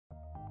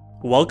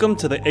Welcome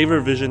to the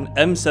AVer Vision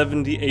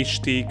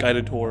M70HD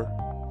guided tour.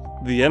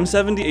 The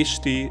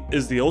M70HD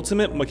is the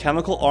ultimate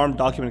mechanical arm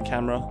document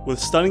camera with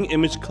stunning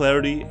image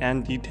clarity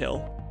and detail.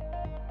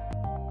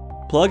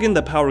 Plug in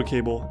the power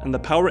cable and the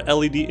power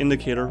LED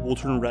indicator will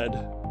turn red.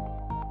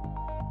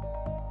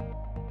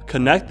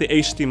 Connect the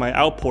HDMI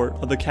out port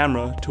of the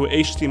camera to a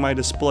HDMI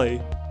display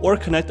or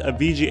connect a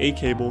VGA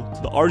cable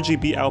to the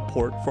RGB out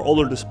port for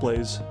older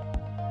displays.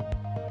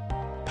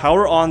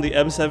 Power on the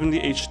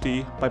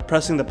M70HD by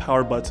pressing the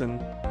power button.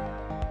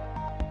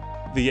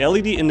 The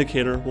LED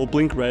indicator will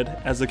blink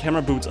red as the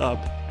camera boots up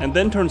and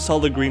then turn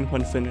solid green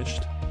when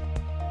finished.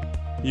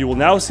 You will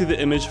now see the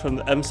image from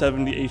the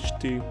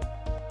M70HD.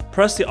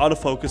 Press the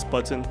autofocus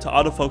button to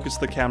autofocus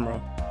the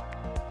camera.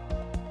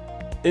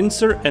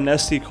 Insert an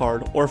SD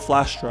card or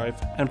flash drive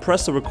and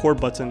press the record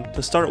button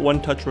to start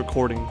one-touch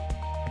recording.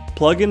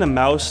 Plug in a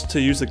mouse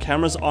to use the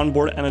camera's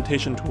onboard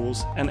annotation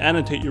tools and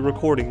annotate your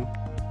recording.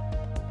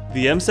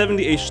 The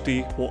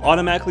M70HD will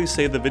automatically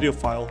save the video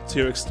file to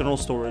your external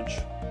storage.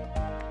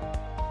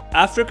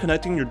 After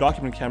connecting your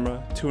document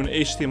camera to an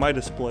HDMI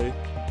display,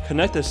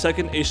 connect a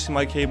second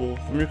HDMI cable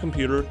from your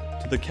computer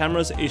to the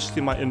camera's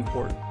HDMI in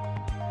port.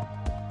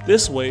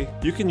 This way,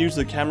 you can use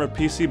the camera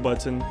PC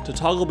button to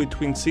toggle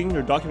between seeing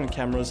your document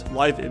camera's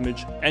live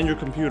image and your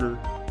computer.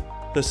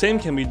 The same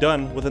can be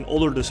done with an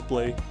older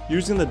display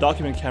using the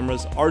document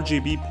camera's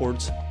RGB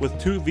ports with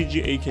two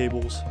VGA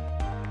cables.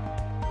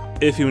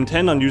 If you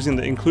intend on using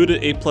the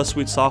included A+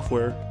 Suite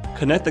software,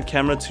 connect the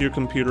camera to your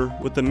computer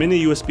with the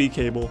mini USB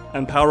cable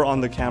and power on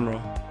the camera.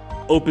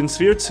 Open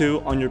Sphere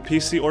 2 on your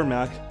PC or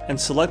Mac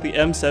and select the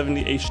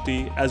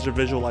M70HD as your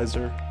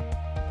visualizer.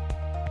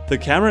 The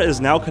camera is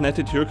now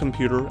connected to your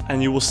computer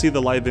and you will see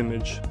the live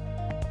image.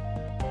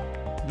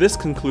 This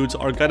concludes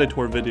our guided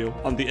tour video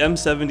on the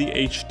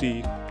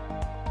M70HD.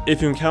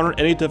 If you encounter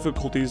any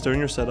difficulties during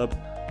your setup,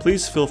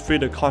 please feel free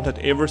to contact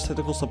AVer's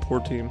technical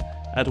support team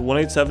at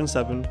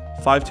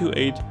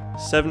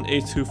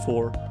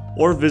 1-877-528-7824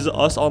 or visit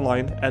us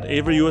online at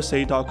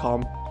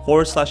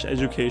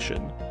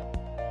averusa.com/education.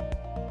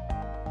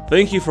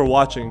 Thank you for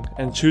watching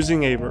and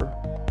choosing AVer.